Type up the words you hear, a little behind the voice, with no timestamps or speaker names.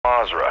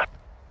Basra.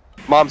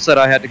 Mom said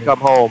I had to come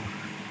home.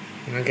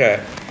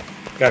 Okay.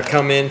 Gotta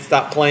come in,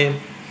 stop playing.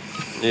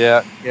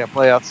 Yeah, can't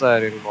play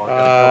outside anymore.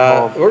 Gotta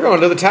come home. We're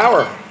going to the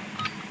tower.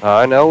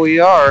 I know we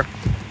are.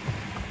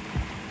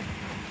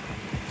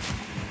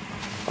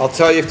 I'll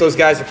tell you if those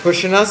guys are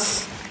pushing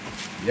us.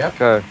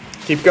 Yep. Okay.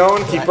 Keep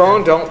going, keep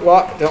going. Don't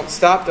walk, don't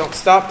stop, don't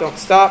stop, don't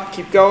stop.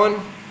 Keep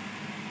going.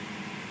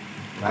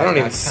 I don't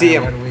even see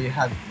him. When we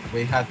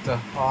had to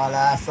haul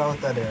ass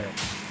out of there.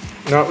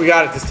 No, we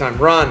got it this time.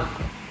 Run.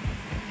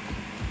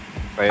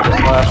 Famous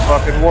last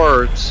fucking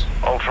words.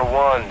 Ultra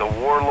One, the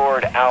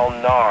warlord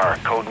Al-Nar,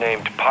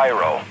 codenamed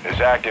Pyro, is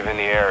active in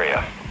the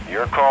area.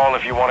 Your call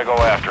if you want to go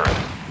after him.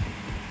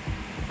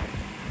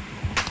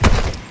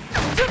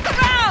 To the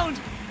ground!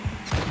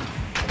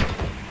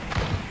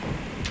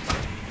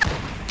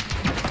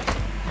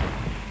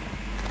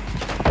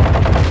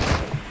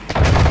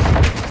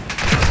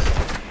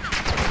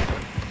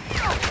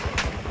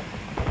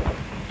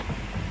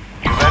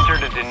 You've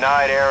entered a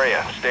denied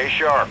area. Stay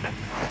sharp.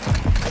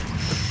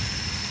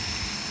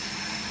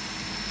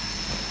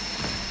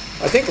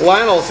 I think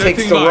Lionel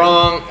takes the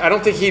wrong... I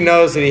don't think he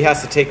knows that he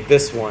has to take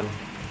this one.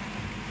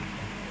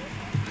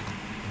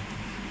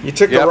 You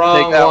took the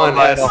wrong one,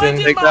 Edson.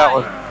 Take that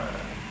one.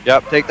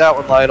 Yep, take that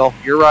one, Lionel.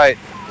 You're right.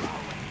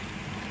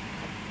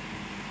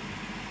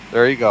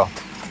 There you go.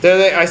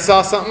 There I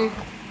saw something.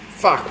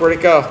 Fuck, where'd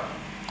it go?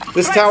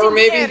 This tower,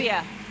 maybe?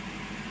 Area.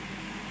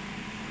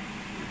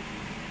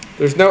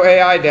 There's no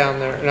AI down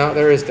there. No,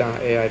 there is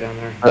AI down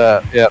there.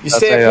 Yeah, you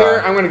stay up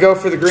here. I'm going to go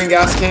for the green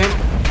gas can.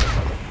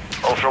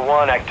 Ultra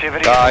One,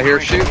 activity. I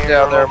hear shooting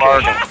down there,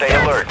 Mark. Stay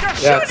alert.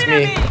 Yeah, it's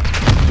me.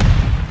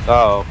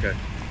 Oh, okay.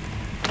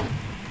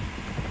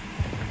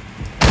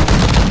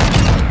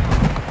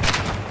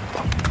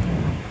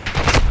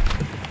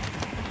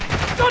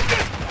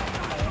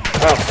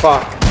 Oh,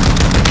 fuck.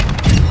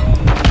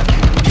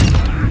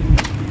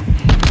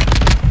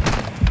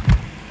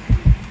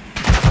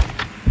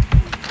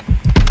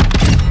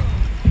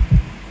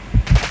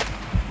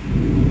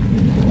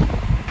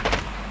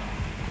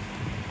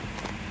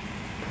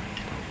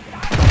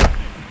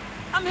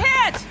 I'm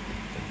hit!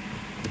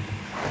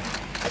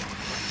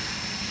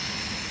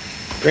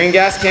 Green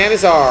gas can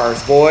is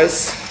ours,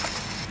 boys.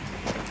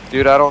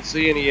 Dude, I don't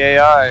see any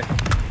AI.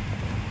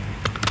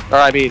 Or,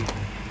 I mean,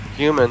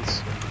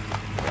 humans.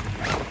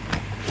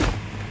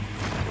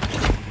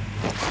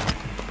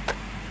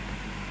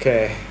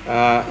 Okay.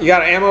 You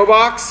got an ammo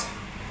box?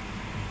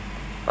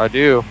 I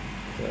do.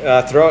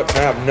 Throw it. I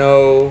have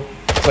no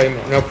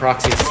claymore, no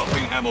proxies.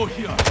 Ammo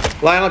here.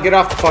 Lionel, get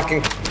off the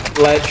fucking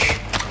ledge.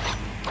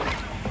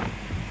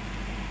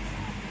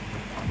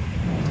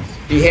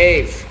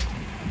 Behave.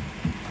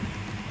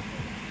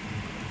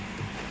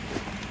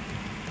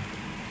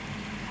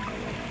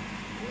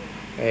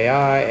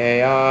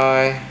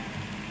 AI.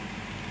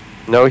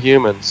 No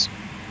humans.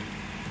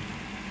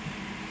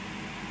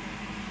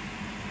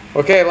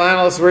 Okay,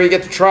 Lionel, this is where you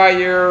get to try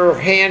your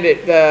hand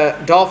at the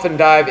dolphin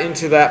dive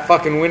into that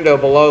fucking window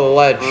below the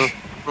ledge.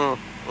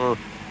 Okay.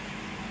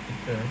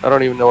 I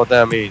don't even know what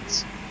that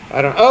means.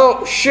 I don't.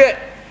 Oh shit!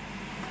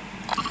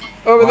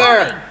 Over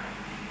there.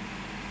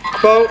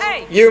 Boat.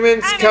 Hey,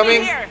 humans enemy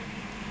coming. here.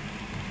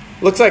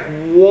 Looks like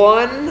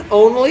one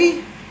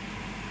only.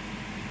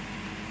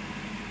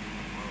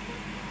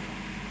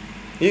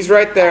 He's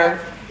right there.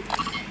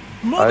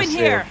 Moving see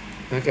here.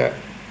 Okay.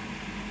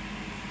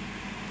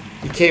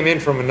 He came in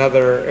from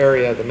another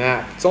area of the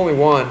map. It's only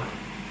one.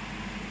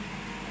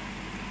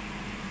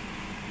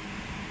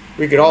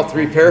 We could all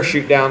three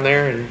parachute down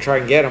there and try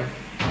and get him.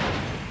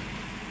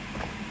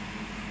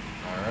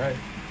 Alright.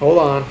 Hold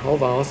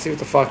on. Let's see what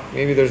the fuck.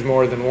 Maybe there's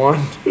more than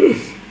one.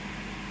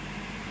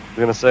 I'm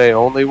gonna say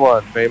only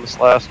one. Famous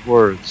last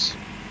words.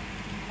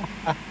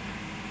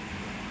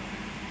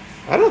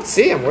 I don't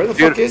see him. Where the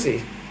fuck is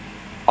he?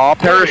 I'll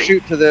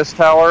parachute to this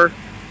tower.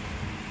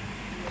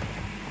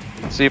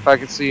 See if I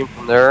can see him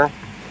from there.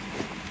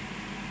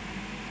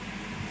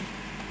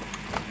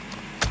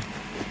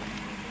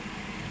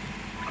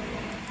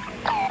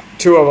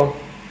 Two of them.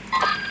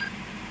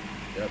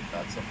 Yep,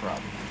 that's a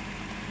problem.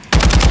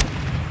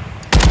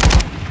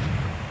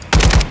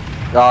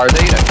 Are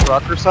they in a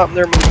truck or something?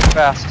 They're moving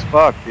fast as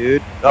fuck,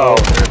 dude. Oh,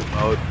 there's the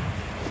boat.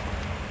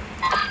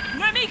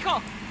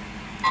 Nemico.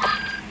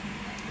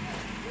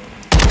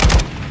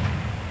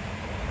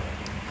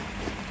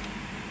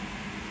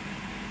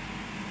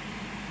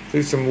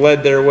 Threw some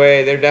lead their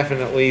way. They're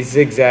definitely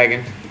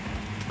zigzagging.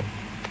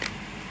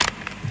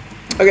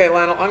 Okay,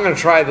 Lionel, I'm gonna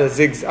try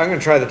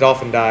the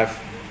dolphin dive.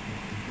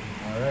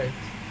 Alright.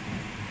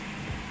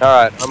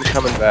 Alright, I'm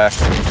coming back.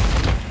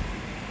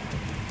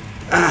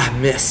 Ah,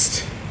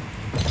 missed.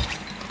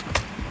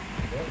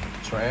 Yep,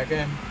 try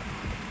again.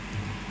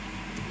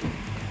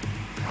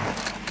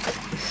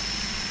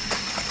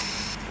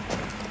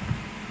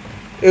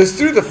 It was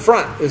through the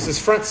front. It was this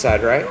front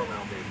side, right?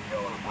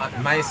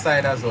 On my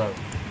side as well.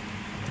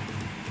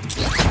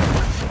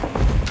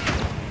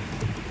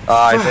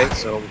 I think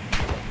so.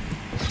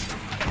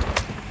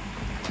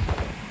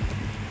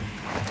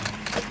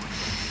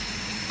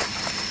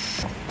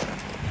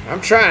 I'm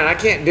trying. I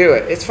can't do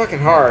it. It's fucking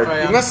hard. Try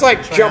You on- must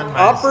like try jump on my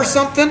up or side.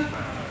 something.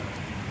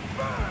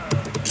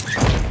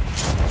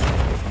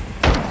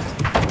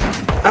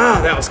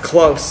 Ah, that was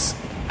close.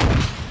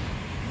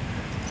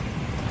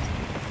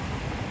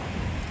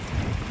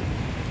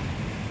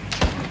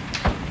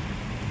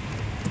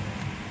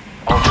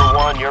 Ultra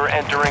One, you're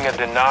entering a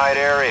denied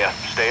area.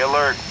 Stay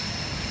alert.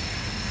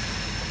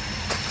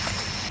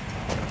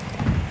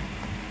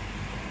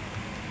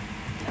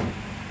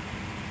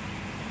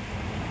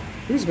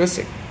 Who's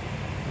missing?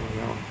 I don't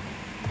know.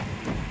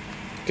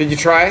 Did you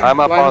try? I'm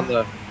up Lionel? on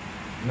the.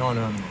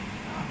 No.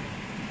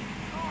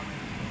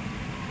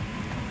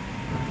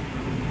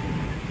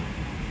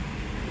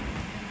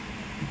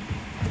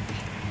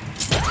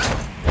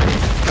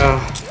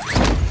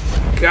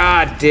 Oh.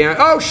 God damn it.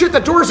 Oh shit, the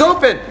door's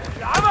open!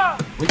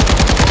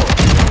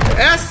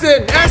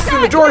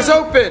 Eston, the door's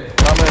open!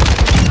 Coming.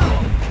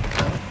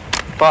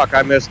 Fuck,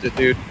 I missed it,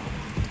 dude.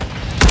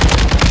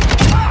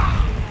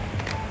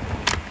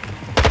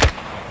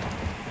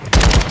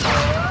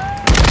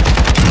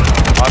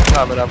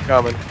 I'm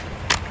coming.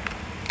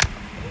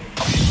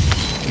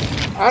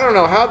 I don't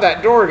know how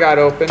that door got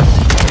open.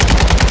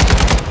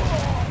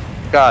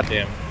 God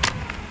damn.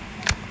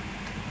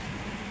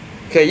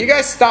 Okay, you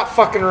guys stop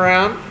fucking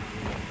around.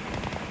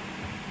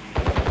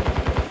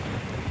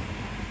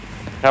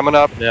 Coming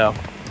up now.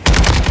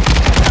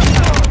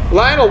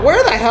 Lionel,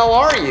 where the hell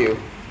are you?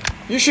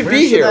 You should Where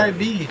be should here. I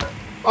be?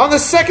 On the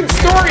second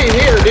story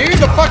here, dude.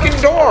 The fucking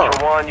door.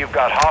 Ultra One, you've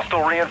got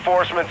hostile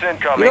reinforcements You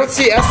incoming. don't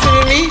see Eston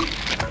and me?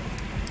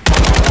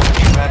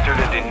 You've entered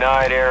a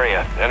denied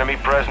area. Enemy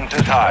presence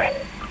is high.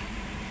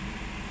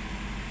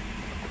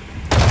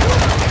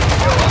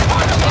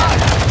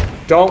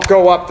 Don't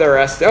go up there,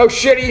 Eston. Oh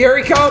shit, here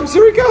he comes.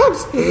 Here he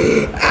comes.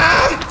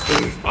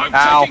 Ah! I'm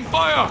Ow. taking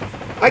fire!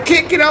 I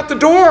can't get out the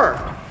door.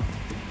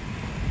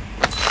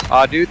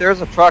 Dude,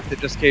 there's a truck that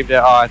just came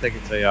down. Oh, I think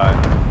it's AI.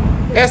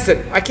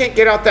 Eston, I can't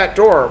get out that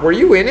door. Were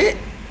you in it?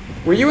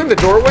 Were you in the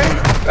doorway?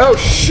 Oh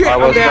shit, I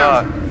I'm was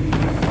down.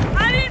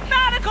 not. I need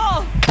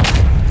medical!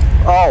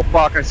 Oh,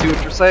 fuck, I see what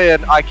you're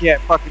saying. I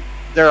can't fucking.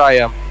 There I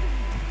am.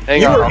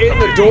 Hang You on. were I'll in come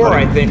the back. door,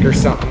 I think, or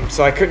something,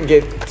 so I couldn't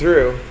get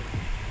through.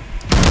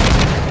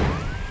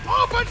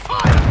 Open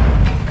fire!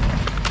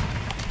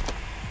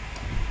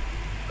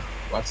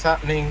 What's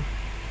happening?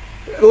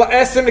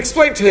 Eston,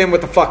 explain to him what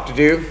the fuck to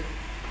do.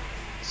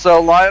 So,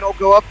 Lionel,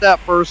 go up that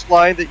first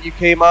line that you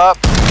came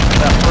up,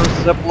 that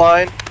first zip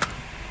line,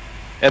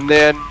 and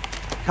then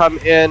come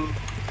in,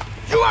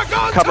 You are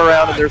gone come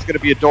around, and there's going to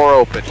be a door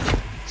open.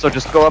 So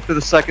just go up to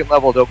the second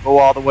level. Don't go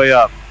all the way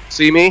up.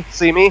 See me?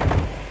 See me?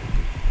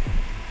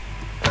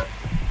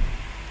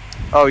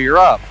 Oh, you're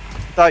up.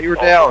 I thought you were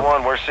Ultra down.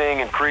 One, we're seeing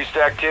increased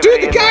activity.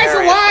 Dude, the in guy's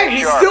area. alive! Stay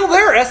He's sharp. still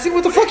there, Eston.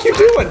 What the fuck you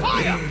doing?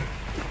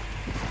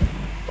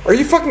 Are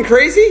you fucking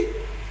crazy?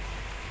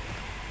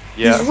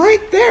 Yeah. He's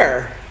right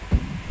there.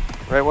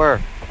 Right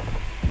where?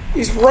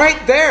 He's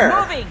right there.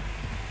 Moving!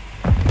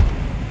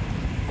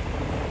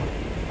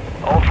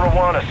 Ultra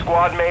One, a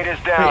squad mate is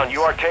down.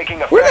 You are taking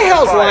effective Where the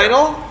hell's fire.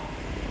 Lionel?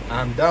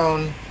 I'm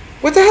down.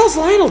 What the hell's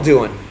Lionel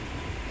doing?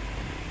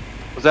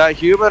 Was that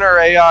human or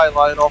AI,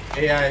 Lionel?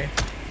 AI.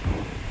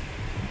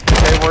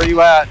 Okay, where are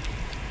you at?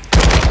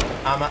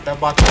 I'm at the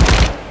bottom.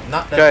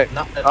 Not the. Okay,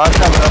 Not the. I'm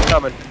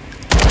coming.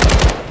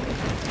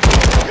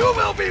 You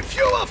will be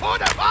fuel for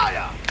the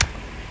fire!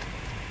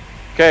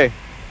 Okay,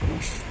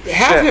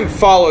 Have Shit. him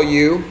follow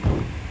you.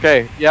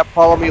 okay, yep,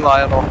 follow me,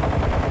 Lionel.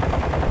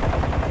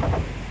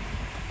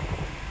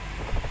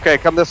 Okay,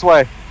 come this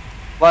way.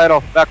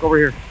 Lionel, back over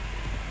here.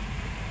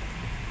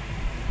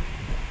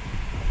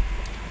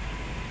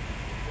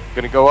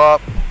 Gonna go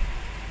up.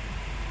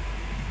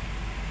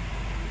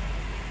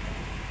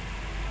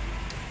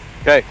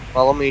 Okay,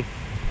 follow me.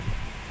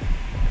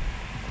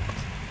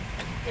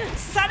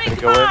 Setting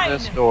Go in mine!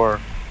 this door.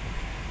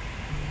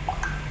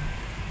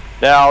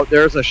 Now,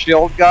 there's a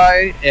shield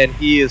guy, and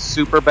he is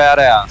super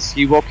badass.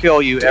 He will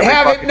kill you every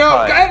Have fucking it. No,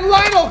 time.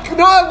 Lionel.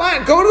 No,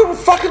 Lionel. Go to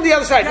the fucking the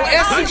other side.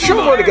 Eston, show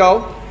him where to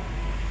go.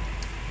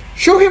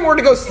 Show him where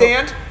to go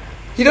stand.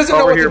 He doesn't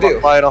know Over what here, to do.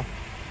 Lionel.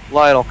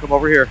 Lionel, come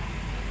over here.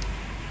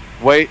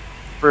 Wait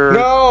for...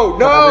 No,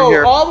 come over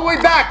here. all the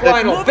way back,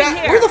 Lionel. Moving Back.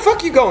 here. Where the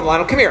fuck you going,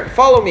 Lionel? Come here.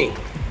 Follow me.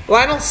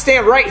 Lionel,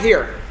 stand right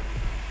here.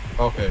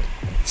 Okay.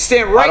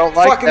 Stand I right don't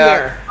like fucking that.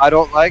 there. I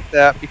don't like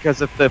that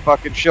because if the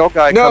fucking shield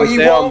guy No, comes he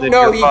down, won't. then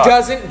No, you're he fucked.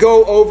 doesn't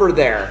go over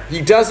there.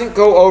 He doesn't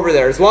go over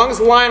there. As long as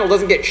Lionel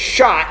doesn't get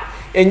shot,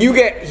 and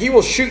he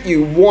will shoot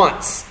you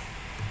once,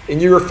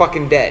 and you're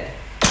fucking dead.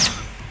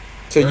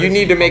 So Where you is need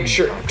he to make coming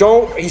sure. from?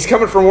 Don't. He's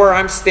coming from where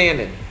I'm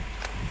standing.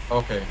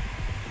 Okay.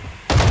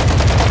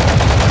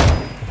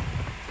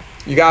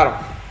 You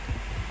got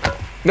him.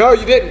 No,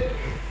 you didn't.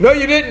 No,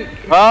 you didn't.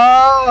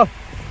 Ah!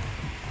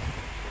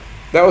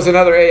 That was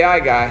another AI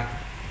guy.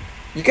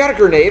 You got a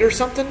grenade or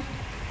something?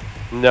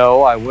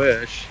 No, I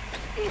wish.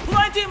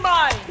 Plenty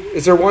mine!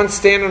 Is there one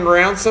standing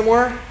around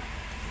somewhere?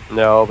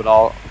 No, but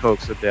I'll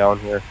coax it down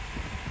here.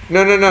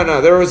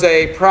 No. There was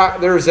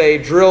a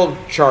drill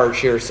charge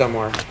here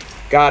somewhere.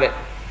 Got it.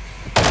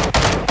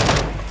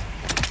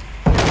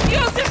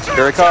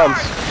 Here he comes.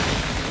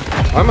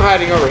 I'm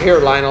hiding over here,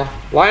 Lionel.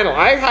 Lionel,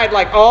 I hide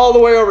like all the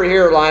way over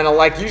here, Lionel.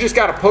 Like you just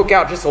gotta poke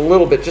out just a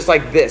little bit, just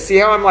like this. See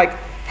how I'm like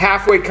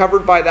halfway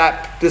covered by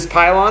this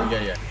pylon?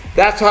 Yeah.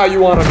 That's how you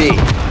want to be.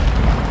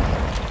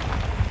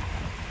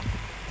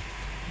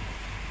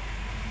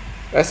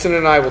 Essen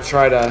and I will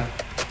try to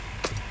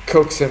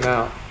coax him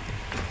out.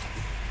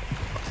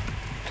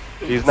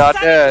 He's not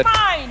Sunny dead.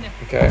 mine.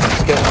 Okay, I'm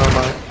just getting on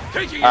my...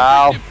 Taking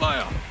Ow. effective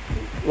fire.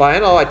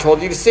 Lionel, I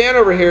told you to stand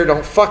over here.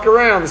 Don't fuck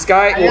around. This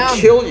guy will am.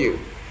 kill you.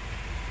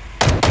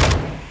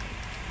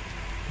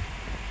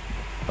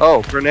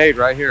 Oh, grenade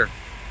right here.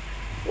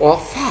 Well,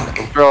 fuck.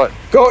 Throw it.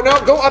 Go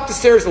up the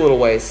stairs a little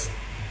ways.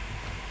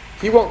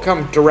 He won't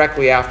come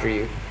directly after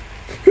you.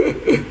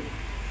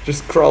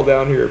 Just crawl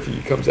down here if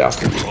he comes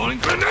after you. Throwing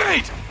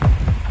grenade.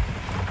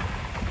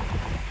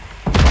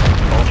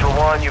 Ultra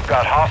One, you've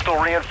got hostile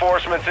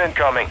reinforcements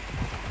incoming.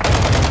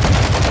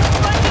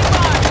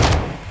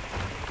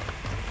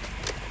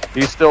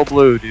 He's still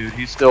blue, dude.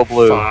 He's still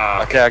blue. Fuck.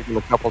 I tagged him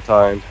a couple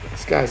times.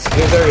 This guy's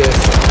here. There he is.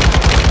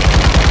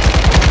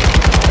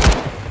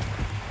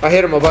 I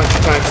hit him a bunch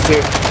of times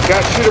too.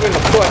 Gotta shoot him in the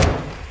foot.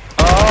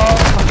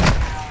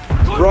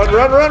 Run!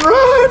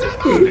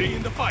 Stay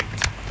in the fight.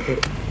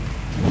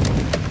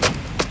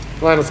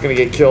 Lionel's gonna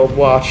get killed.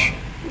 Watch.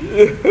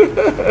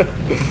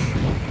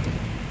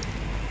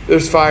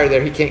 There's fire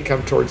there. He can't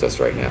come towards us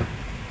right now.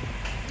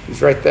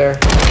 He's right there.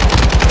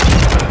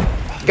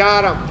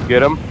 Got him.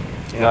 Get him.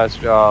 Yeah. Nice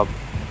job.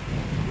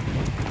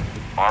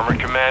 Armored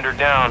commander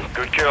down.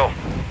 Good kill.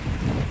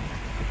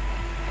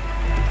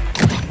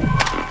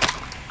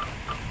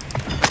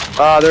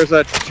 There's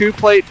a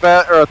 2-plate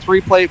vest or a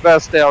 3-plate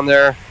vest down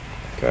there.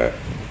 Okay.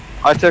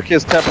 I took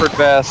his tempered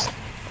vest.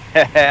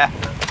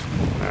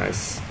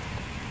 Nice.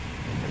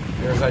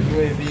 There's a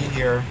UAV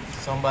here.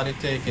 Somebody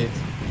take it.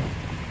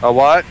 A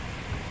what?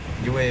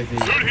 UAV.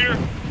 Good here.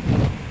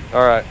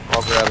 All right,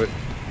 I'll grab it.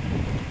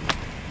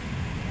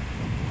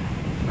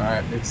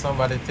 Alright, did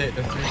somebody take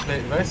the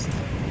 3-plate vest?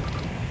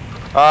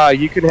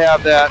 You can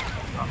have that.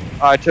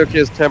 I took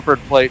his tempered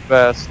plate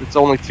vest. It's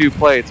only 2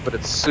 plates, but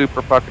it's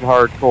super fucking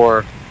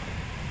hardcore.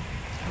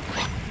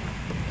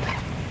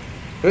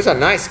 There's a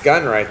nice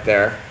gun right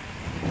there.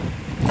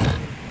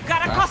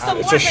 Got a custom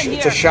It's weapon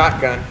a here.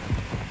 shotgun.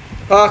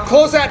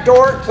 Close that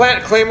door.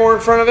 Plant a claymore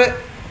in front of it.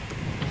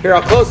 Here,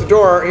 I'll close the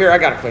door. Here, I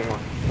got a claymore.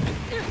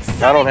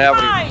 I don't have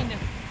any. Mine.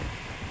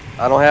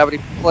 I don't have any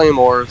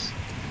claymores.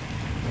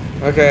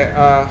 Okay,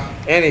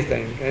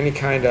 anything. Any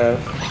kind of...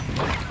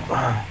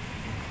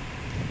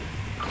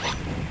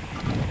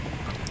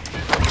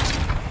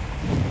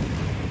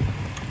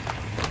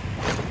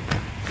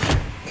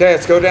 Okay,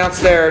 let's go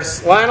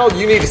downstairs. Lionel,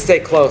 you need to stay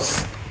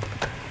close.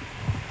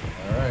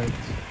 Alright.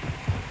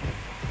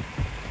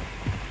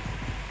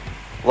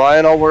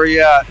 Lionel, where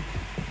you at?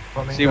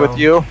 Coming Is he down. with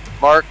you?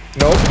 Mark?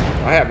 Nope.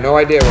 I have no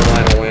idea where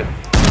Lionel went.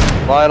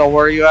 Lionel,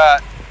 where you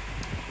at?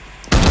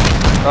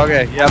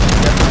 Okay, yep.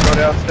 Go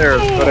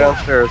downstairs. Go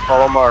downstairs.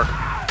 Follow Mark.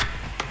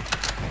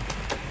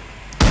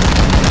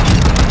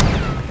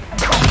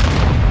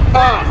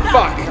 Ah,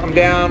 fuck. I'm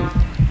down.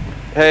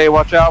 Hey,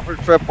 watch out for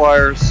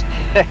tripwires.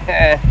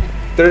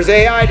 There's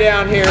AI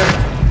down here.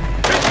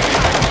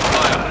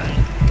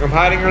 I'm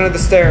hiding under the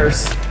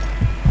stairs.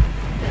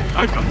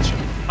 I've got you.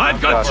 I've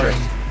got Gotcha. you.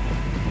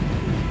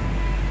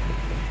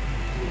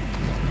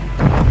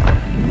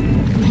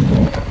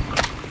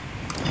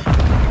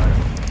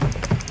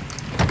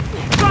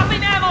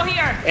 Dropping ammo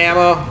here.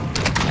 Ammo.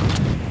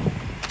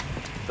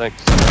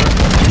 Thanks.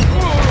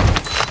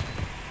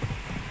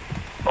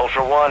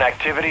 Ultra One,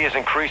 activity is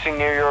increasing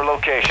near your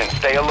location.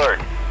 Stay alert.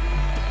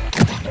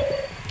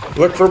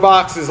 Look for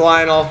boxes,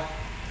 Lionel.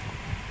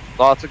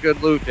 Lots of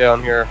good loot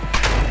down here.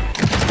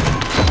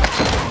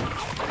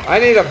 I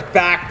need a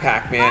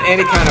backpack, man.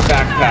 Any kind of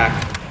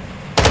backpack.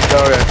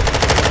 Okay.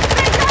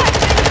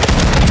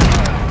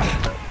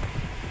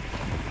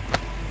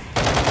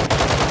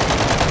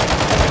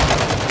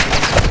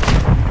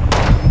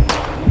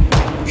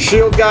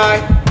 Shield guy.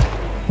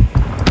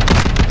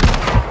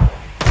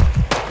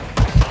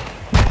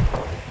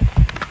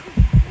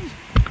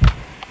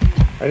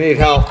 I need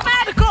help.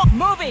 Medical.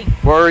 Moving.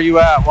 Where are you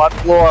at? What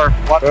floor?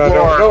 What floor?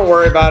 Don't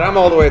worry about it. I'm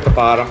all the way at the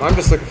bottom. I'm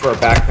just looking for a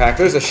backpack.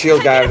 There's a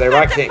shield guy over there,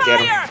 but I can't get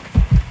him.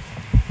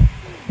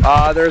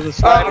 There's a Oh,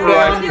 sniper I'm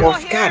down. rifle.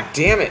 Oh, God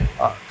damn it.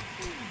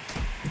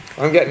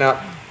 I'm getting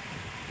up.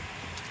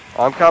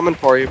 I'm coming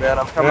for you, man.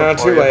 I'm coming No,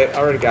 for too you. late. I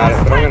already got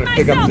it, but I'm gonna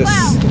pick up this.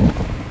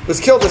 Let's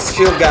kill this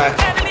shield guy.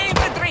 Enemy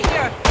infantry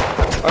here.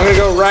 I'm gonna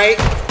go right.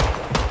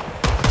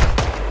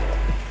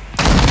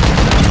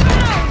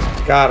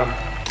 Got him.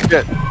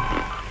 Shit.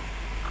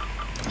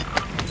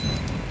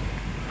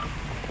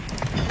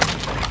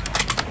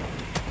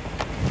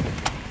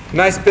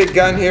 Nice big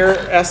gun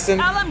here, Eston.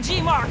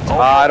 LMG marked.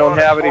 I don't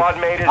have any. Squad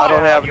mate is I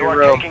don't down. have You any are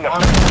room. taking a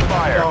I'm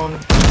fire. down.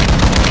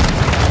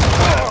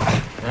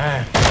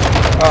 Ah.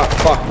 Oh,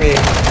 fuck me.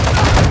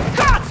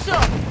 Katsu.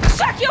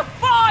 Check your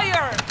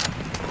fire.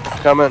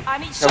 Coming. I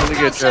need Coming to shotgun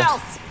get you.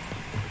 shells.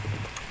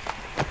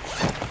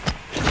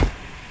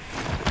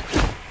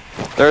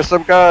 There's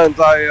some guns.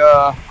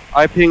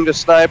 I pinged a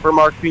sniper.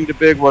 Mark pinged a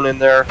big one in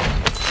there.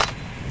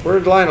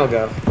 Where'd Lionel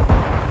go?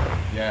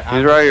 Yeah,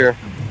 He's right here.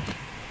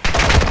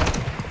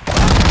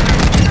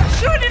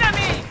 Shooting at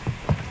me!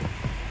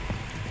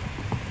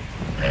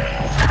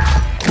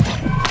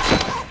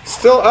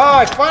 Still, oh,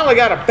 I finally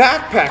got a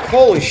backpack.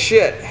 Holy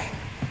shit.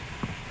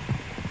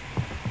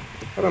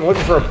 I've been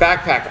looking for a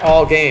backpack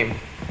all game.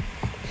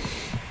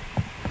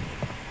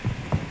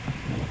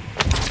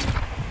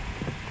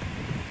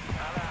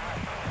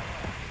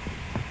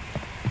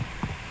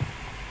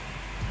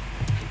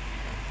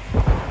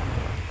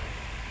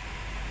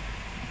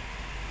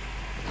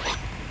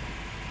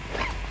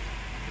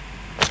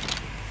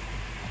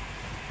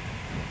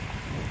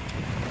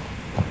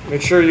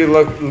 Make sure you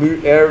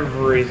loot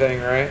everything,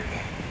 right?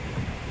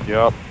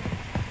 Yep.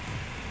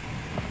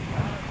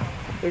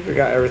 I think we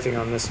got everything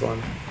on this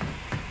one.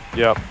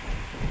 Yep.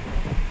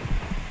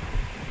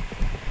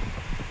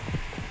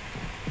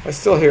 I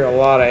still hear a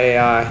lot of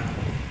AI.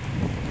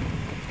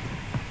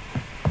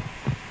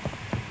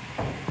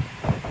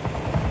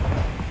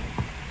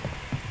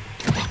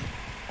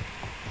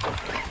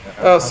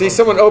 Oh, see,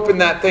 someone opened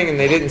that thing and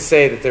they didn't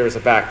say that there was a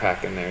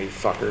backpack in there, you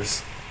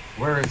fuckers.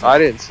 Where is it? I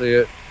didn't see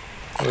it.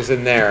 It was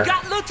in there.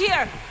 Got loot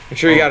here! Make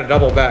sure you got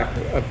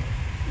a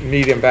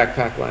medium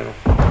backpack, Lionel.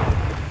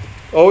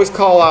 Always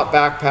call out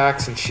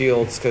backpacks and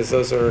shields, because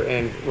those are,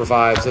 and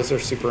revives, those are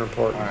super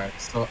important. Alright,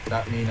 so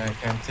that means I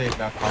can take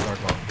that other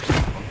gun.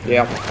 Okay.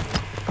 Yep.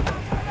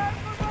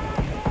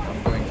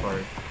 I'm going for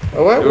it.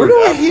 Oh, where do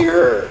I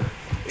hear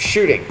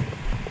shooting?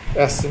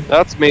 Eston.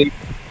 That's me.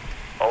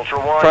 Ultra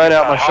One, Trying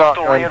out got my hostile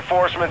shotgun.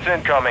 reinforcements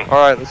incoming.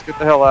 Alright, let's get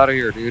the hell out of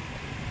here, dude.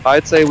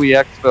 I'd say we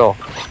exfil.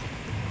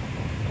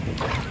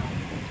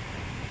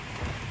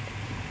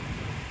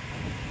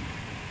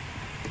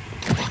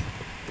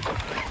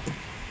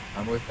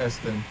 I'm with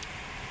Eston.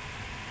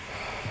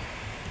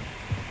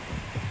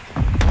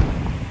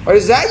 Oh,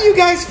 is that you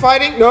guys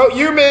fighting? No,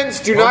 humans,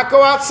 do not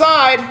go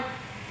outside.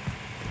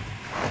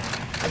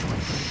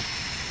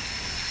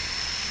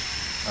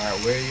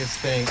 Alright, where are you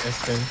staying,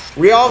 Eston?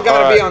 We all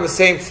gotta be Alright. on the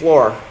same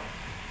floor.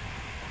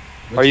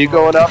 Are you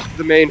going up to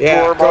the main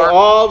Yeah, floor, go Mark?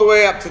 all the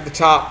way up to the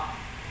top.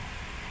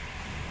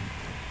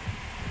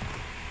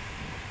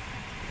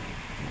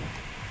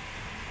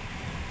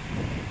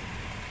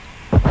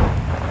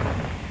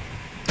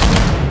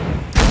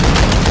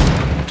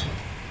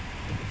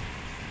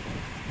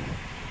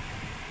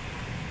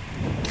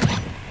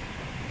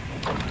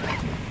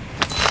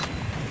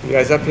 You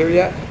guys up here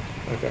yet?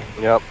 Okay.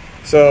 Yep.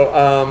 So,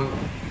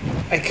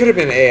 it could have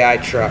been an AI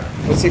truck.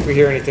 Let's see if we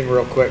hear anything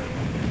real quick.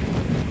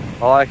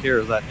 All I hear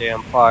is that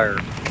damn fire.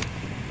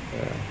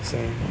 Yeah,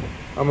 same.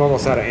 I'm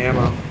almost out of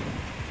ammo.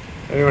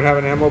 Anyone have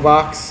an ammo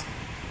box?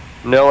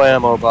 No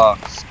ammo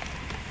box.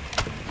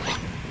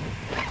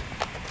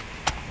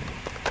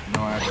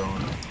 No, I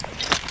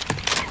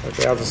don't.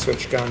 Okay, I'll just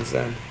switch guns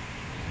then.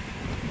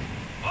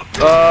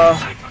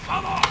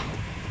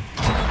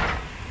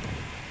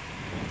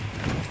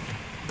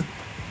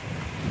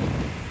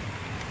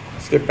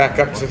 Let's get back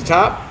up to the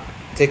top.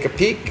 Take a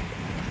peek.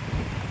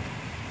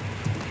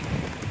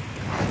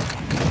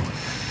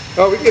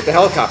 Oh, we can get the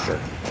helicopter.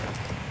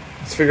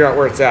 Let's figure out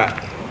where it's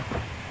at.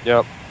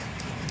 Yep.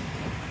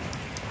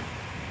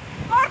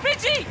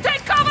 RPG!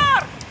 Take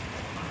cover!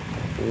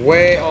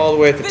 Way all the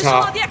way at the Visual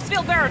on top. the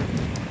exfil bird!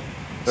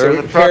 So There's we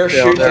a can truck down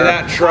parachute to there.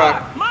 that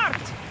truck.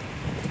 Marked!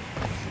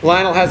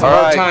 Lionel has a All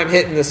hard right. time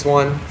hitting this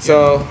one,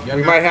 so You're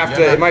we not- might have you're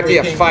to, not it might be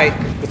a taking- fight.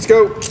 Let's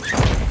go.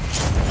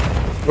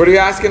 What are you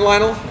asking,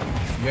 Lionel?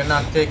 You're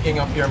not taking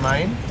up your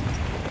mine?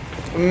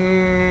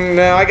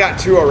 No, I got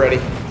 2 already.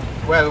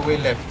 Well, we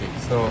left it,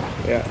 so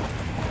Yeah.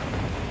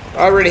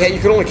 I already had, you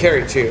can only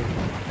carry 2.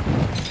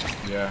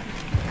 yeah.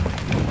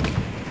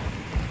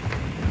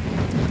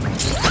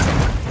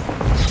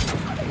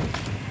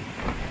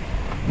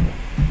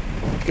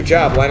 Good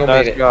job, Lionel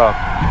Nice made it. job.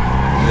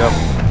 Yep.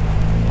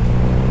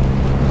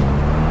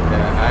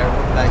 Yeah, I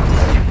would like to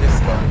see this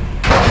gun.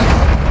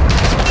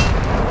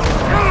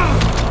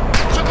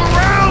 Took a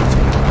round!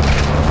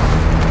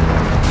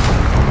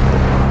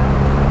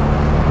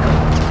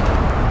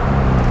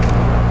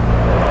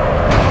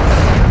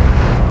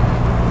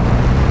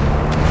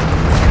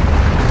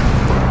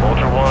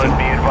 Ultra One,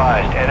 be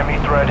advised, enemy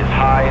threat is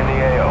high in the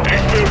AO.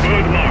 Exfil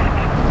bird marked.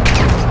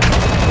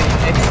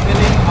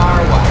 Exfilling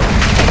R1.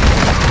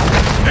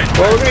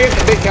 Well, we're gonna get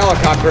the big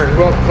helicopter and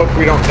we'll hope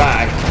we don't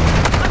die.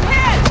 I'm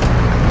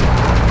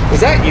hit!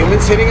 Is that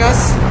humans hitting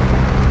us?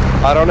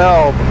 I don't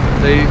know.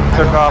 They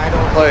took off I the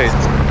don't plates.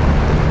 think so.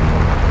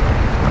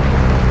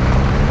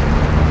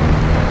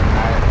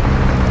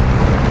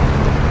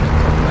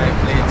 My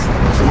plates.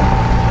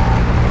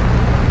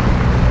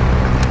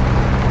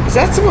 Is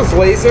that someone's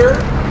laser?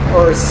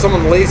 Or is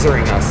someone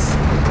lasering us?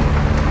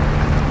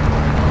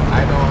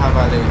 I don't have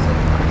a laser.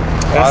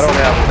 I don't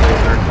have a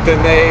laser. Then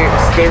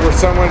they were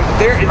someone,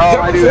 there, Oh,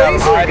 I someone's do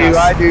have. lasering us.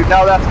 I do.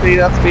 No, that's me.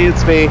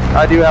 It's me.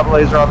 I do have a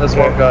laser on this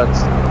one, guns.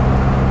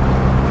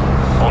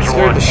 Ultra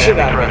Scared One, the shit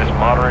enemy out of threat me. is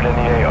moderate in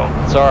the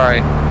AO. Sorry.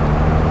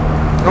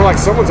 I'm like,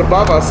 someone's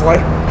above us, like,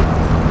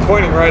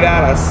 pointing right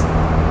at us.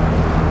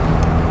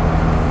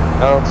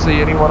 I don't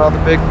see anyone on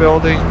the big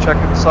building.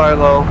 Checking the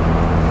silo.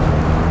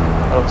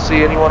 I don't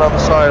see anyone on the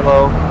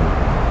silo.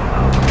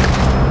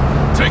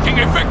 Taking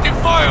effective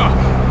fire!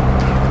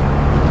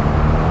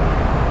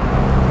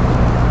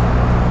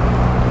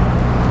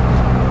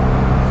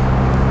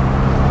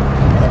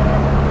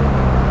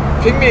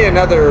 Ping me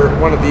another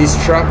one of these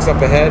trucks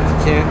up ahead if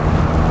you can.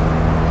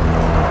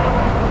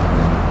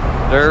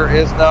 There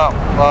is not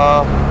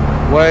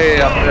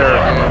way up there,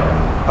 dude.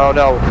 Oh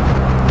no,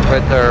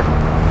 right there.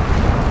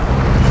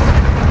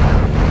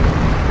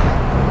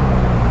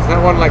 Is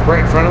that one like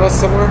right in front of us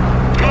somewhere?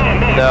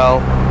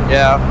 No,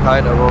 yeah,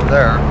 kind of over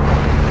there.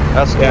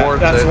 That's Yeah, towards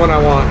that's it. the one I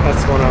want.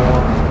 That's the one I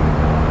want.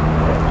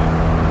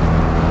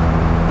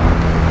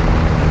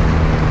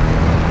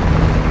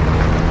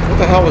 What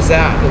the hell was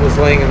that that was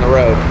laying in the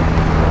road?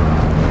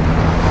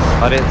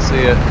 I didn't see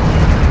it.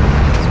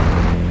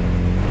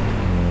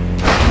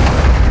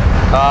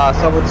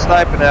 Someone's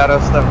sniping at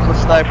us. That was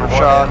a sniper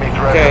shot.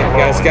 Okay, you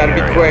guys gotta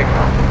be quick.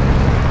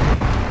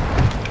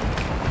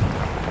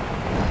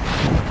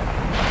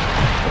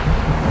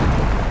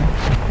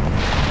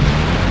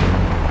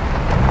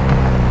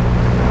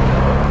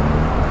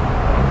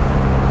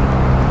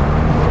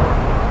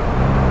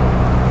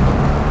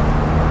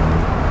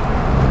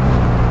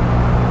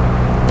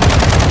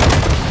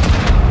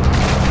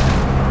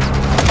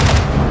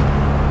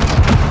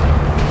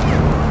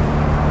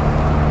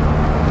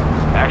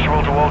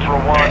 Actual to Ultra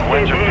One,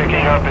 winds are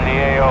picking up in the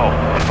AO.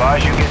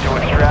 Advise you get to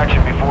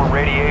extraction before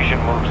radiation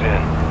moves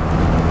in.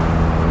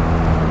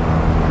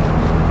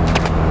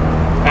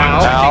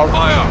 Ow.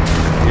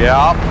 Fire!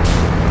 Yeah.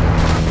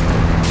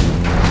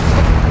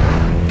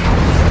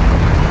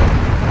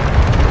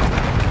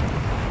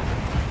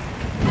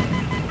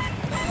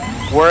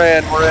 We're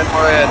in.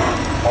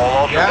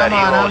 All Ultra Yeah, that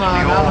man, helo is I'm on,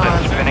 fueled I'm and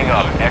on. spinning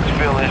up.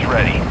 Exfil is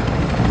ready.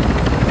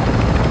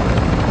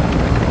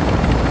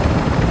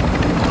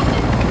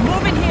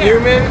 Moving here.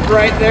 Human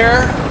right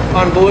there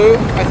on blue,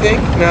 I think.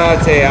 No,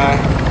 it's AI.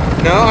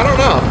 No, I don't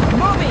know.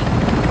 Moving.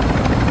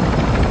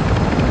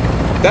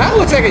 That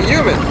looks like a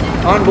human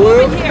on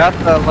blue. Moving here.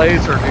 That's the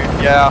laser,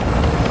 dude. Yeah.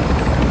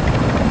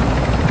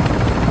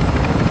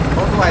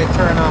 How do I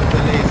turn off the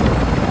laser?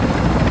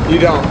 You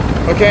don't.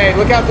 Okay,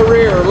 look out the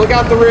rear. Look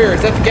out the rear.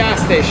 It's at the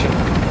gas station.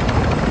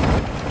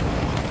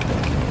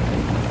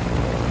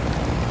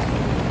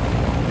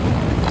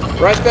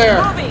 Right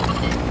there. Moving.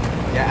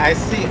 Yeah, I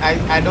see.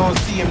 I don't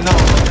see him now,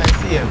 but I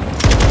see him.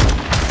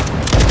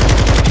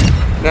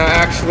 No,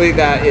 actually,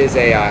 that is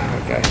AI.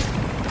 Okay.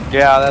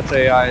 Yeah, that's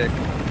AI.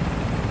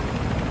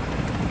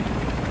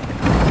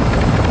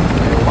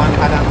 One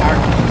had an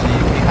RPG.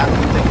 We had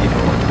to take it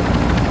out.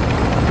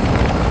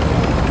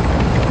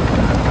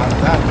 And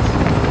that.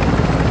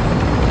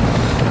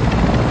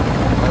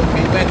 Well,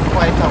 we went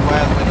quite a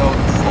while without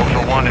seeing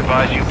Ultra One,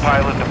 advise you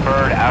pilot the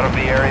bird out of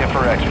the area for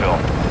exfil.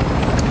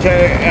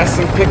 Okay,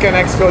 Essen, pick an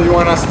exfil you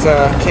want us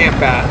to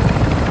camp at.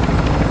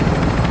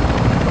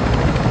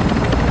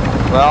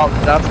 Well,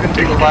 that's gonna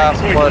be the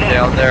last one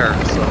down there.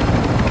 So,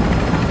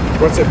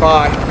 What's it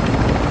by?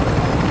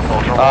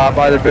 Ultra One,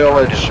 by the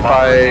village, is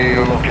by monitoring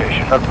your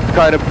location.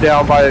 kind of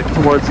down by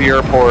towards the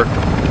airport.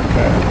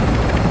 Okay.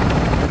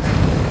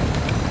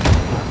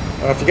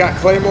 If you got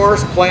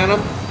claymores, plant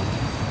them.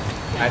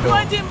 I don't.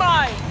 Planting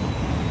mine.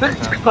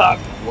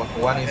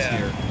 One is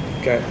here.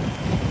 Okay.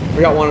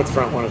 We got one at the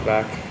front, one at the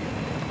back.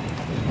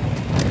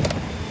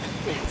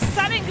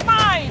 Setting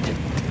mine.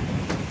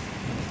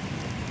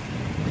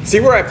 See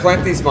where I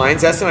plant these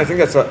mines, Essen? I think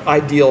that's an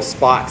ideal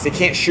spot because they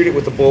can't shoot it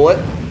with a bullet.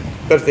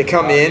 But if they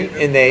come in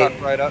and they... Tuck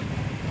right up.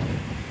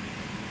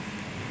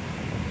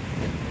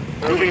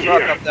 Moving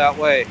truck up that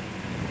way.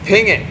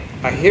 Ping it.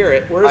 I hear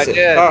it. Where is it?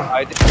 Oh,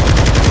 I did.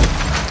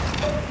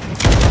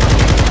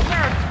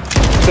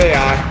 it's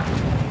AI.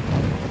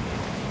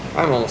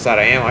 I'm almost out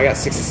of ammo. I got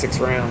 66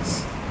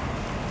 rounds.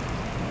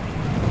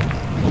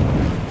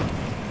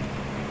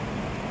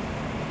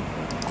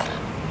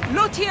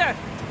 Loot here.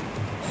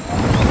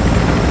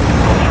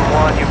 Ultra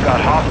One, you've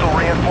got hostile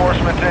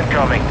reinforcements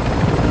incoming.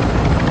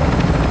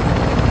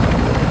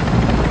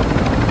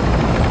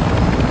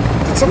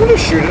 Did someone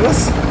just shoot at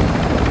us?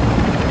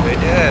 They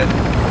did.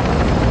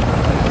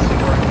 I didn't see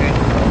where it came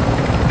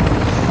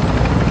from.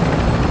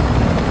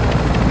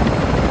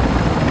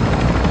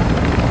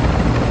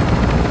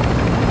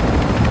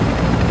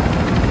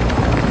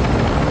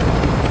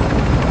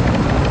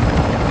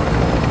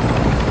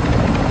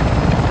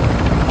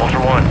 Ultra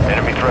One,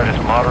 enemy threat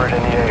is moderate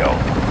in the AO.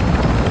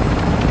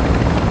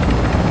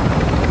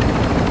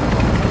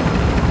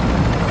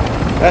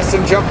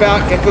 Essen, jump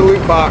out, get the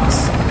loot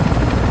box.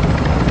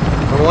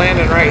 I'm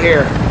landing right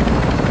here.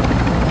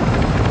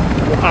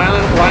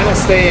 Lionel,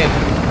 stay in.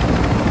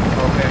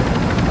 Okay.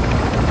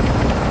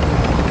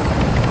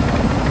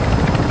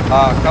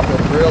 A couple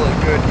of really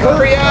good guns.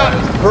 Hurry up!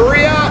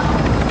 Hurry up!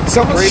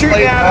 Someone's shooting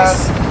Replay at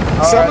us! that.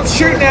 All Someone's right,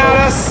 shooting at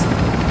us!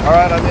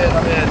 Alright, I'm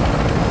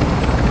in.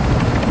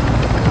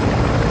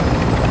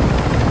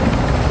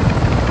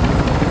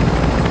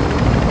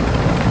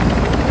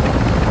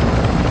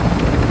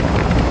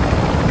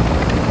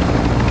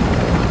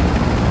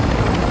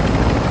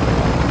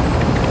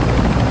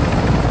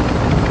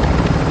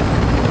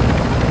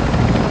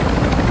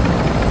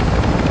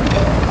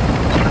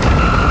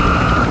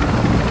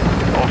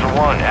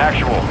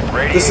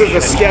 Visual. This is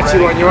a sketchy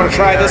one. You want to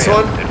try this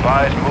one?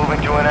 Advise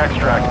moving to an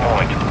extract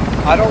point.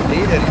 I don't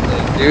need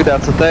anything, dude.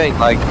 That's the thing.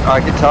 Like,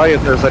 I can tell you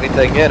if there's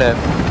anything in it.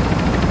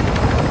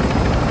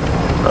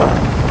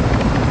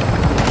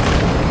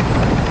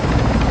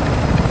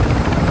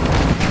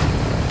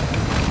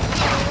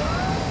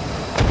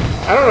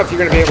 I don't know if you're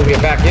going to be able to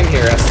get back in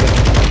here, Eston.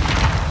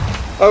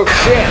 Oh,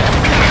 shit.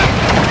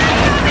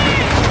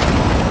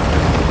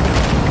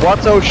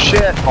 What's oh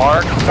shit,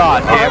 Mark?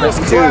 God I damn it, almost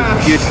dude.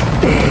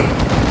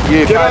 crashed.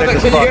 You Get on kinda the,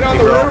 just can you get fucked on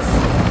me, the bro. roof?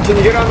 Can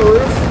you get on the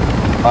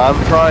roof? I'm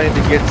trying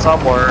to get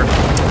somewhere.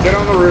 Get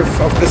on the roof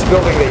of this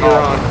building that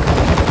you're on.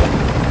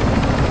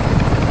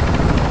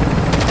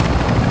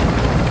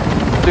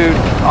 Dude,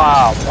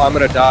 I'm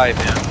gonna die,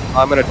 man.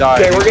 I'm gonna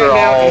die. Okay, we're These getting are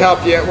out to all-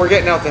 help you. We're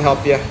getting out to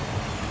help you.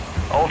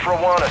 Ultra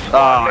One, a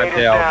squad mate is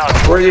damn.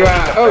 down. Where you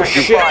at? Oh,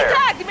 Effective shit. fire.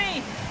 Tag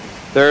me!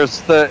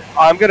 There's the.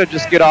 I'm gonna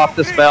just get off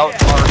this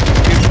mountain, Mark.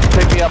 You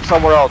pick me up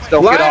somewhere else.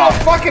 Don't get Lionel,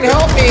 off. fucking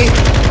help me.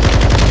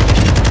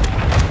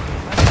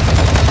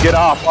 Get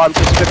off. I'm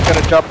just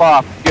gonna jump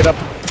off. Get up.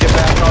 Get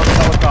back on the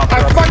helicopter. I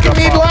I'm gonna fucking jump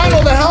need off.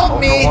 Lionel to help Ultra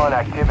me. One,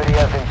 activity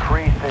has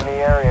increased in the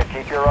area.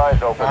 Keep your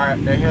eyes open.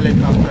 Alright, the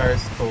helicopter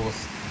is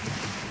toast.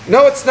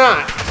 No, it's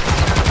not.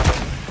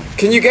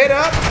 Can you get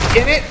up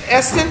in it,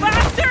 Eston?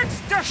 Bastards!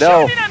 They're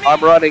No, shooting at me!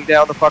 I'm running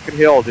down the fucking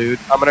hill, dude.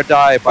 I'm gonna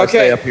die if I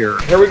Okay, stay up here.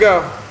 Here we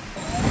go.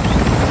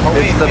 Oh,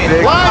 It's the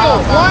big-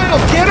 Lionel,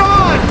 get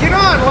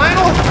on,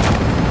 Lionel.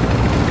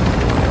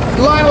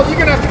 Lionel, you're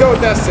gonna have to go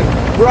with Eston.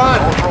 Run.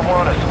 Ultra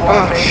One, a squad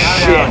Oh, mate is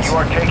shit. down. You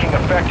are taking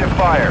effective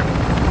fire.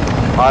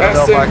 I don't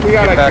know if I Eston, can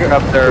get back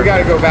up there. We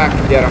gotta go back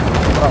and get him.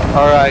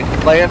 All right,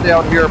 land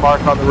down here,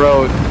 Mark, on the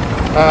road.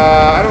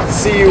 I don't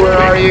see you. Where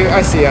are you?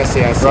 I see. Right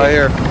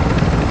here.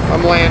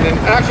 I'm landing.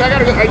 Actually, I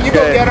gotta go. You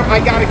go Okay. get him. I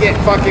gotta get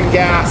fucking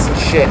gas and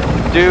shit.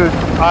 Dude,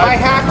 I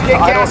have to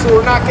get I gas don't- or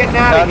we're not getting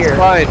out of That's here.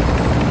 fine.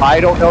 I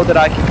don't know that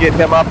I can get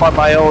him up on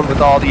my own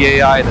with all the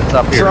AI that's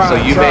up here, Try, so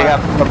you try. may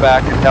have to come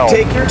back and help.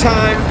 Take your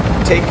time.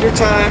 Take your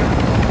time.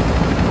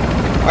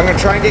 I'm gonna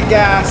try and get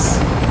gas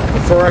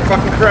before I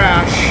fucking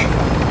crash.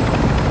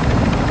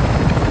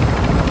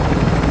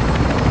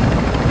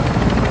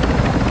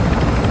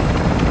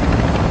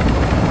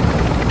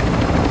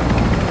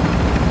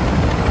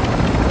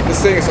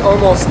 This thing is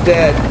almost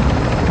dead.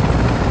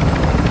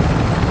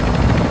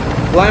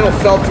 Lionel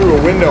fell through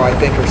a window, I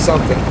think, or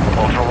something.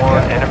 Ultra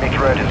One, enemy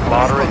threat is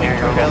moderate near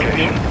your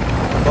location.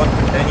 But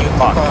then you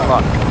Fuck, took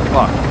fuck,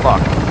 off.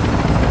 fuck.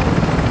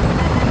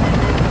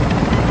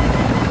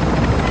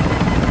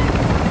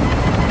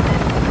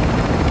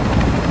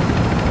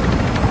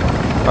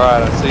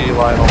 Alright, I see you,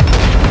 Lionel.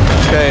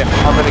 Okay,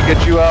 I'm gonna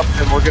get you up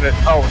and we're gonna.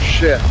 Oh,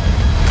 shit.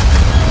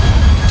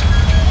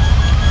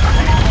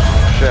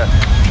 Shit.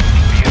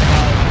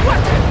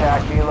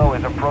 Attack helo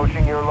is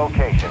approaching your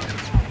location.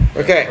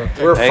 Okay,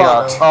 we're Hang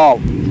on.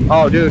 fucked.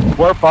 Oh, dude,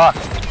 we're fucked.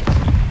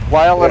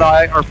 Lyle and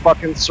I are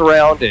fucking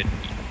surrounded.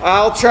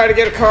 I'll try to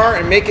get a car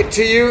and make it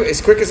to you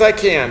as quick as I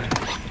can.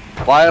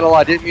 Lionel,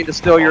 I didn't mean to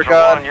steal your Ultra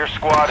One, gun. your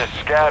squad is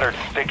scattered.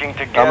 Sticking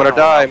together I'm gonna will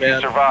die, help you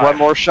man. survive. One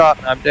more shot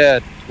and I'm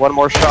dead. One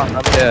more shot and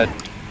I'm dead.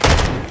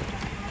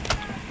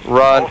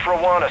 Run. Ultra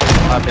One,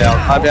 I'm down.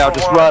 I'm down.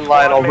 Just run,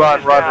 Lionel.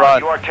 Run, run, You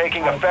run. are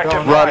taking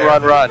effective Run, fire.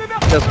 run, run.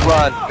 Just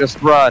run.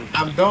 Just run.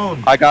 I'm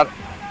down. I got.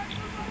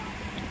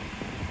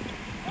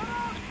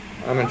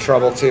 I'm in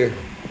trouble too.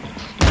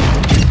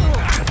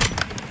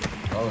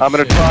 Oh, I'm gonna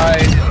shit. try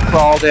and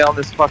crawl down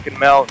this fucking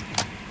mountain.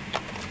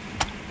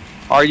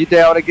 Are you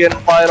down again,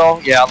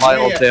 Lionel? Yeah,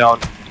 Lionel's Yeah. down.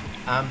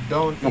 I'm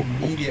down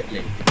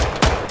immediately.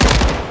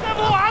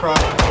 Double I'm ammo!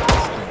 crossing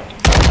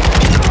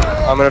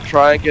the I'm gonna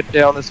try and get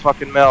down this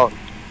fucking mountain.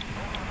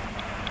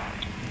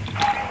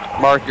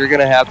 Mark, you're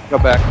gonna have to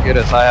come back and get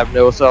us. I have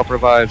no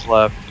self-revives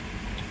left.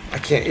 I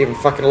can't even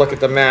fucking look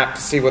at the map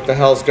to see what the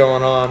hell's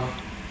going on.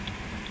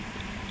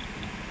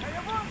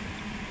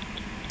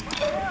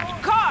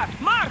 Car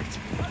marked!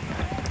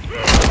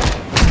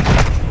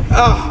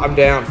 Oh, I'm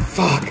down.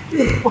 Fuck.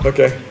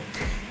 Okay.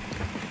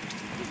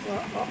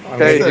 I'm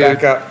Okay, gonna back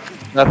dude. up.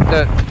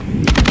 That's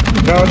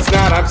it. No, it's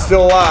not. I'm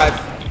still alive.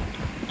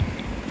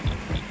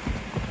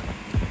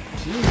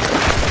 Jesus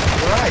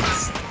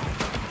Christ.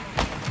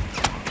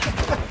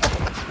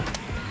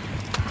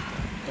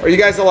 Are you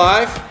guys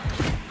alive?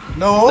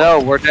 No. No,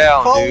 we're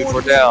down, How dude. would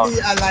We're we down. be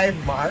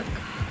alive, Mark?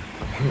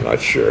 I'm not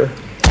sure.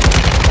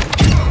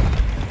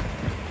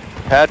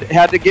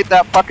 Had to get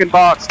that fucking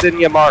box,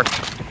 didn't you, Mark?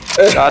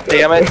 God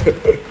damn it.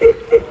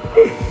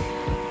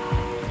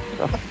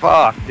 The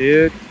fuck,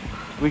 dude.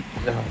 We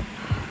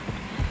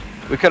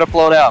could have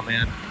flown out,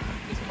 man.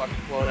 Just fucking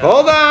flown out.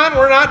 Hold on.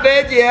 We're not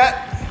dead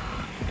yet.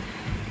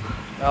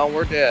 No,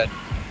 we're dead.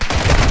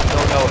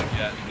 Don't know it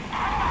yet.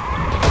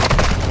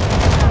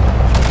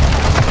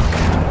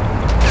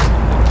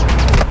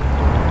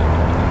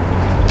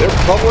 They're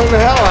bubbling the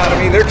hell out of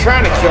me. They're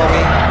trying to kill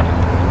me.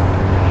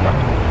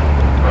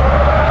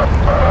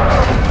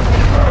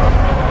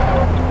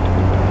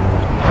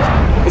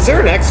 Is there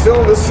an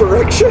exfil in this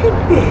direction?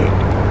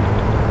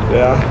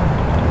 Yeah.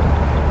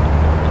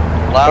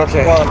 Last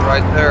Okay. one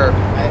right there.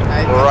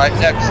 We're right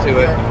next to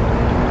it.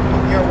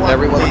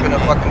 Everyone's gonna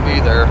fucking be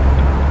there.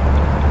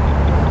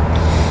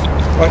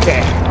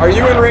 Okay. Are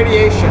you in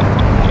radiation?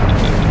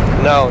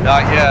 No,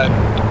 not yet.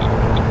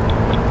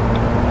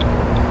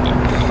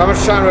 How much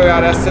time do we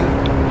got, Eston?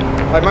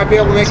 I might be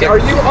able to make it. Are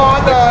you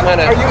on the? 6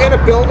 minutes. Are you in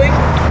a building?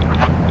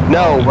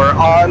 No, we're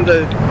on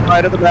the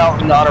side of the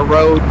mountain on a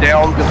road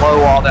down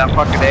below all that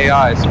fucking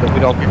AI so that we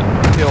don't get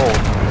killed.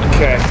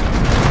 Okay.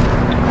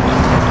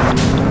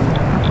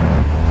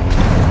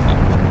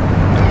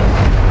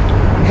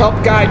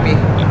 Help guide me.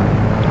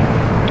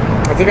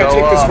 I think I Go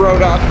take this up.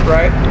 road up,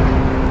 right?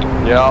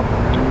 Yep.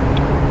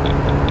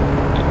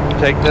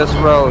 Take this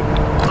road.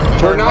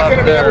 We're not going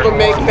to be able to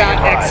make that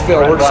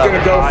exfil. We're just going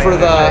to go for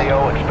the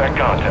AO, expect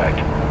contact.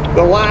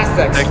 last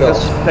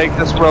exfil. Take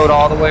this road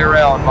all the way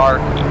around,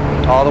 Mark.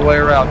 All the way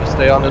around. Just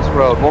stay on this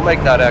road. We'll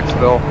make that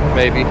exfil,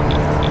 maybe.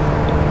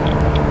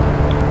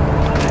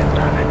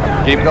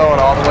 Keep going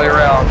all the way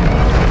around.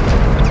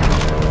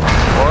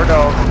 Or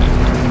don't.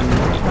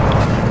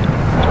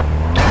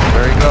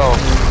 There you go.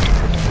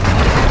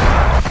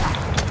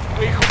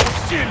 Мы их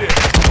упустили!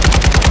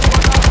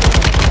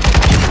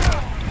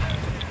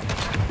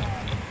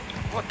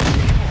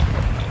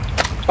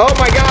 Oh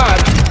my god!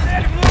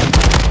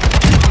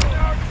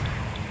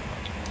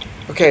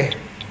 Okay.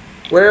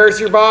 Where's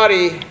your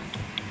body?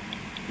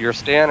 You're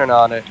standing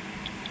on it.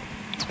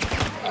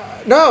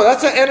 No,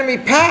 that's an enemy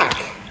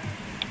pack.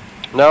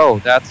 No,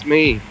 that's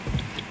me.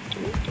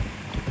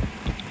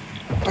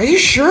 Are you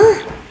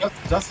sure?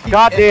 Just hit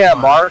Goddamn,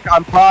 F1. Mark,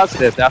 I'm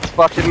positive. That's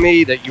fucking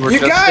me that you were You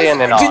just guys,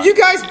 standing on. did you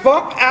guys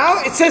bump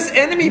out? It says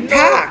enemy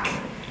pack.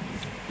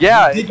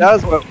 Yeah, it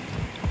does, but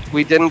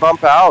we didn't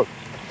bump out.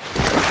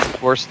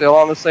 We're still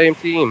on the same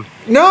team.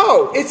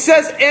 No, it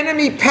says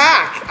enemy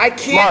pack. I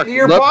can't. Mark,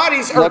 your look-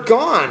 bodies are look-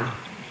 gone.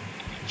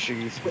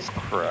 Jesus Well,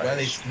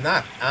 Christ. it's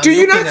not. I'm Do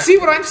you looking not at- see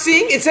what I'm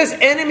seeing? It says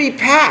enemy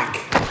pack.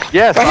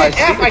 Yes, If I I hit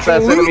see F, I it can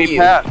says loot enemy you.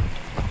 Pat.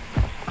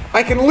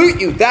 I can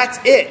loot you. That's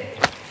it.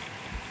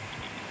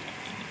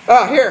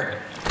 Oh, here.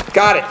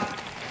 Got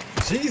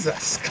it.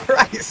 Jesus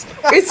Christ.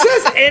 It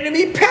says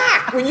enemy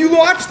pack. When you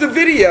watch the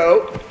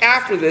video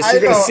after this,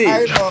 you're going to see.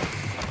 I know.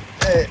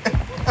 Hey,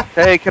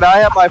 Hey, can I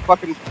have my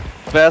fucking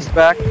vest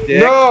back,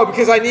 dick? No,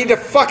 because I need to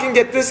fucking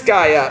get this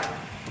guy up.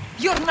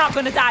 You're not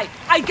gonna die.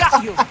 I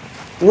got you.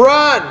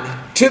 Run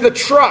to the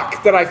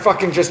truck that I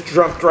fucking just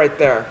jumped right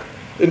there.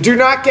 And do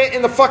not get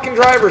in the fucking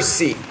driver's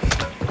seat.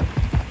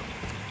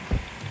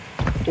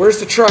 Where's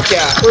the truck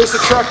at? Where's the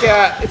truck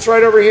at? It's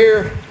right over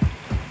here.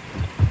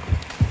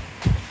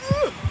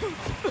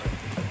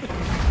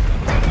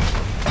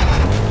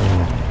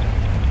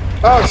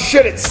 Oh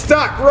shit, it's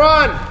stuck.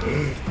 Run!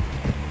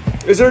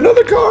 Is there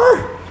another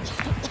car?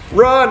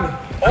 Run!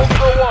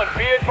 Ultra One,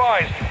 be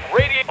advised.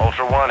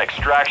 Ultra One,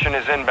 extraction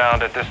is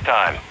inbound at this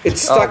time.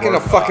 It's stuck in we're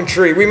a fucking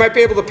tree. We might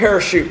be able to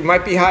parachute. We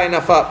might be high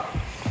enough up.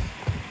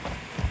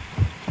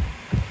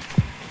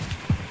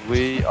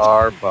 We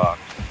are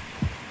fucked.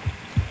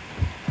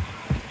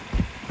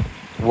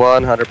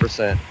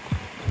 100%.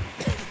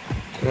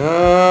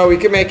 No, we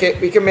can make it.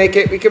 We can make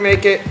it. We can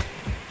make it.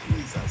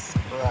 Jesus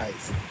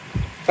Christ.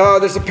 Oh,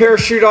 there's a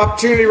parachute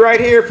opportunity right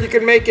here if you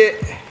can make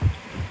it.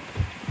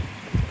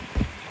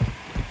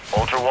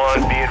 Ultra One,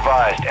 be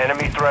advised.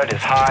 Enemy threat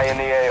is high in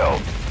the AO.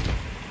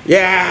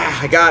 Yeah,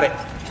 I got it.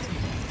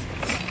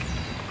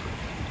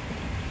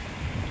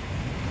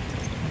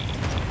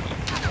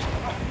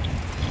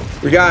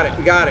 We got it.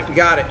 We got it. We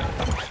got it.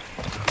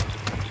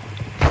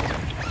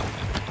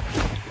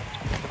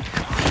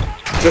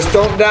 Just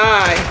don't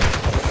die.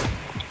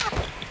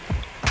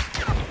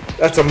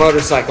 That's a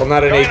motorcycle,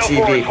 not an Dino 4 is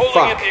ATV. holding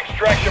Fuck. at the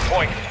extraction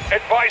point.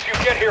 Advise you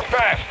get here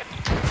fast.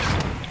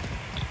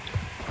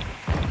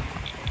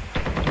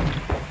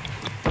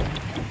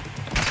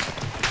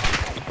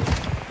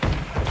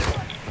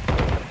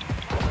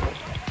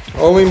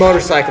 Only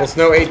motorcycles,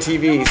 no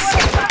ATVs.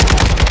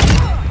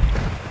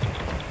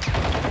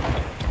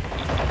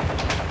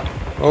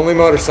 Only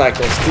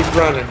motorcycles. Keep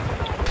running.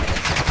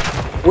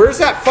 Where's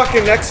that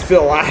fucking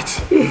exfil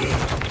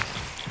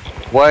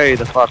at? Way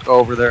the fuck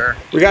over there.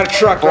 We got a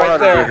truck right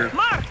 400 there. meters.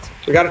 Marked.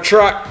 We got a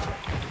truck.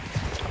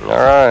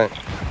 Alright.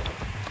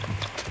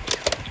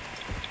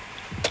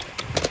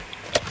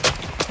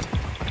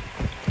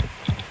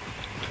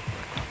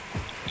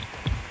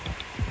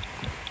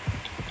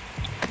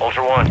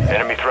 Ultra One,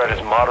 enemy threat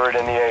is moderate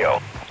in the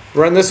AO.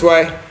 Run this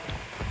way.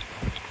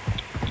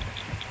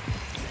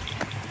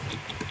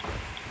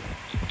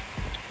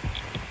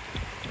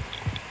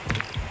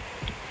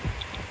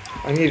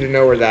 I need to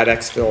know where that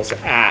exfil's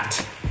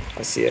at.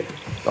 I see it.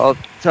 I'll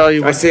tell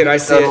you I when see it, I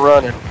it's see done it.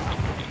 running.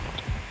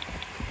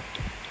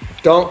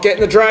 Don't get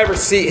in the driver's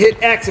seat.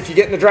 Hit X if you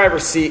get in the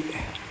driver's seat.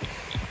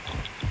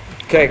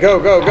 Okay, go,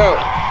 go, go.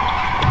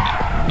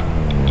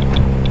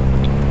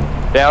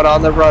 Down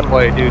on the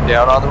runway, dude.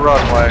 Down on the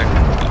runway.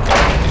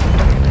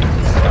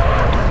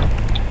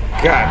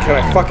 God,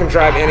 can I fucking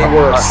drive any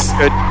worse?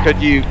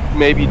 Could you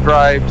maybe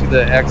drive to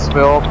the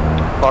exfil,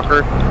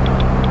 fucker?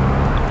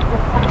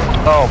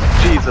 Oh,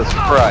 Jesus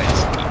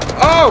Christ.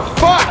 Oh,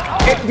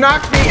 fuck! It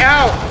knocked me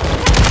out.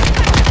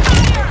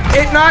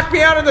 It knocked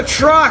me out of the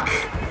truck.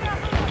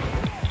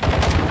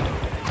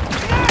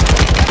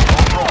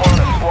 Ultra One,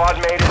 a squad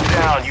mate is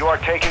down. You are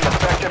taking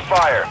effective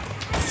fire.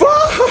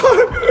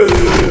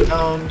 Fuck!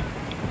 Down.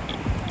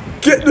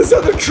 Get in this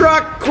other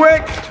truck,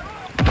 quick!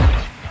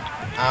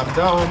 I'm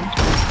down.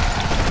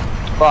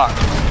 Fuck.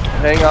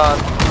 Hang on.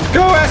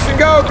 Go, Ashton,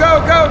 go, go,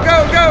 go,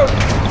 go, go!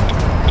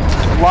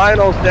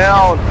 Lionel's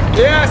down.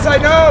 Yes, I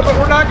know, but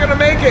we're not gonna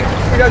make it.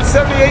 We got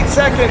 78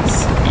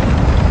 seconds.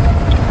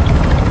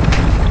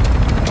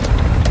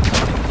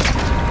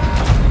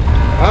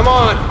 I'm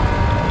on.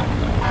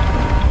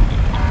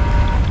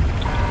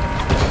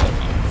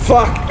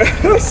 Fuck.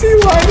 I see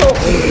Lionel.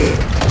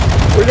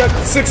 We got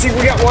 60,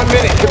 we got 1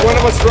 minute. Can one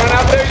of us run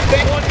out there, you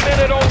think? 1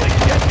 minute only.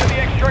 Get to the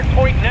extract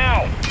point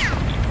now.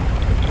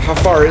 How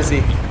far is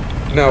he?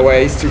 No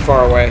way, he's too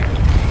far away.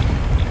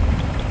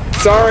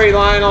 Sorry,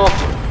 Lionel.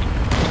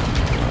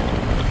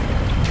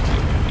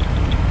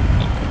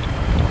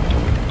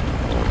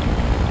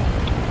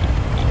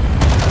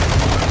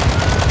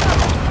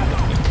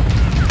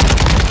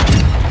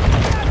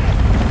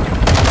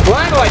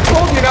 Lionel, I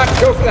told you not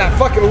to go for that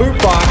fucking loot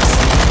box.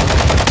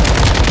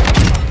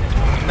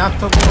 Not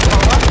to go for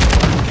what?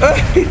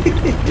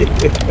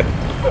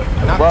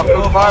 Not to go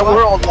Welcome to for my what?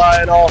 world,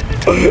 Lionel.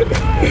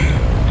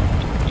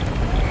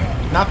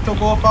 Not to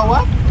go for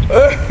what?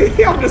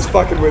 I'm just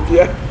fucking with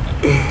you.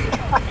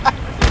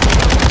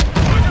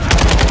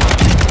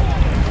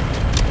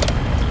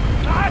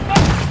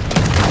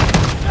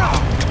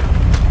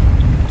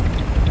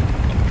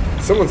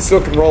 Someone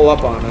still can roll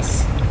up on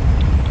us.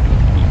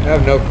 I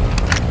have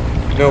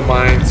no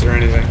mines or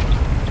anything.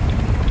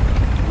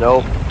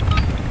 Nope.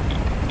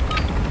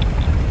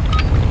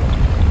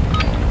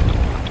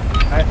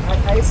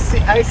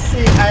 I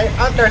see, I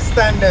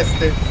understand this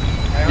thing.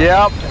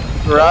 Yep.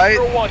 Right?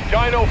 Ultra One,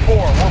 Dino 4.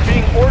 We're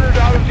being ordered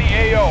out of the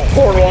AO.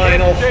 Poor We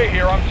can't Lionel. stay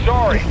here. I'm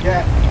sorry.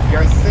 Yeah,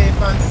 you're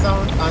safe and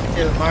sound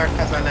until Mark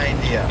has an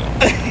idea.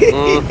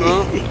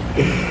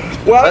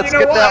 Mm-hmm. Well, Let's you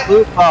know get what? that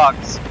loot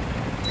box.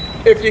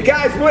 If you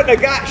guys wouldn't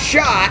have got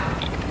shot,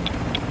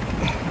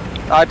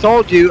 I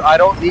told you I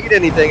don't need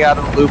anything out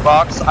of the loot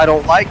box. I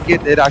don't like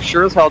getting it. I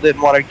sure as hell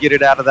didn't want to get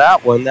it out of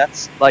that one.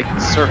 That's like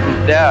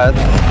certain death.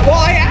 well,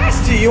 I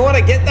asked you, you want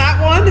to get that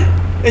one?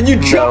 And you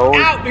jumped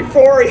No. out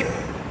before you...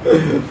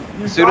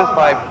 As soon as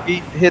my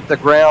feet hit the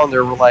ground,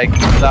 there were like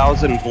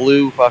 1,000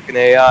 blue fucking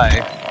AI.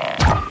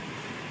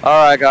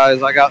 Alright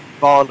guys, I got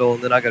Fondle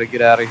and then I gotta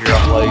get out of here.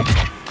 I'm late.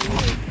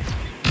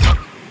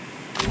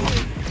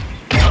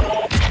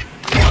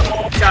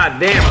 God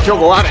damn,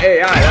 killed a lot of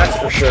AI, that's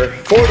for sure.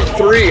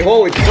 43,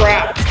 holy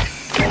crap.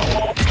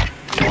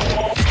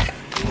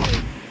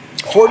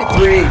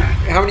 43,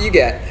 how many you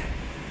get?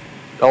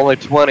 Only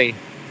 20.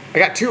 I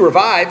got 2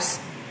 revives.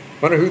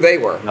 Wonder who they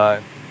were. No.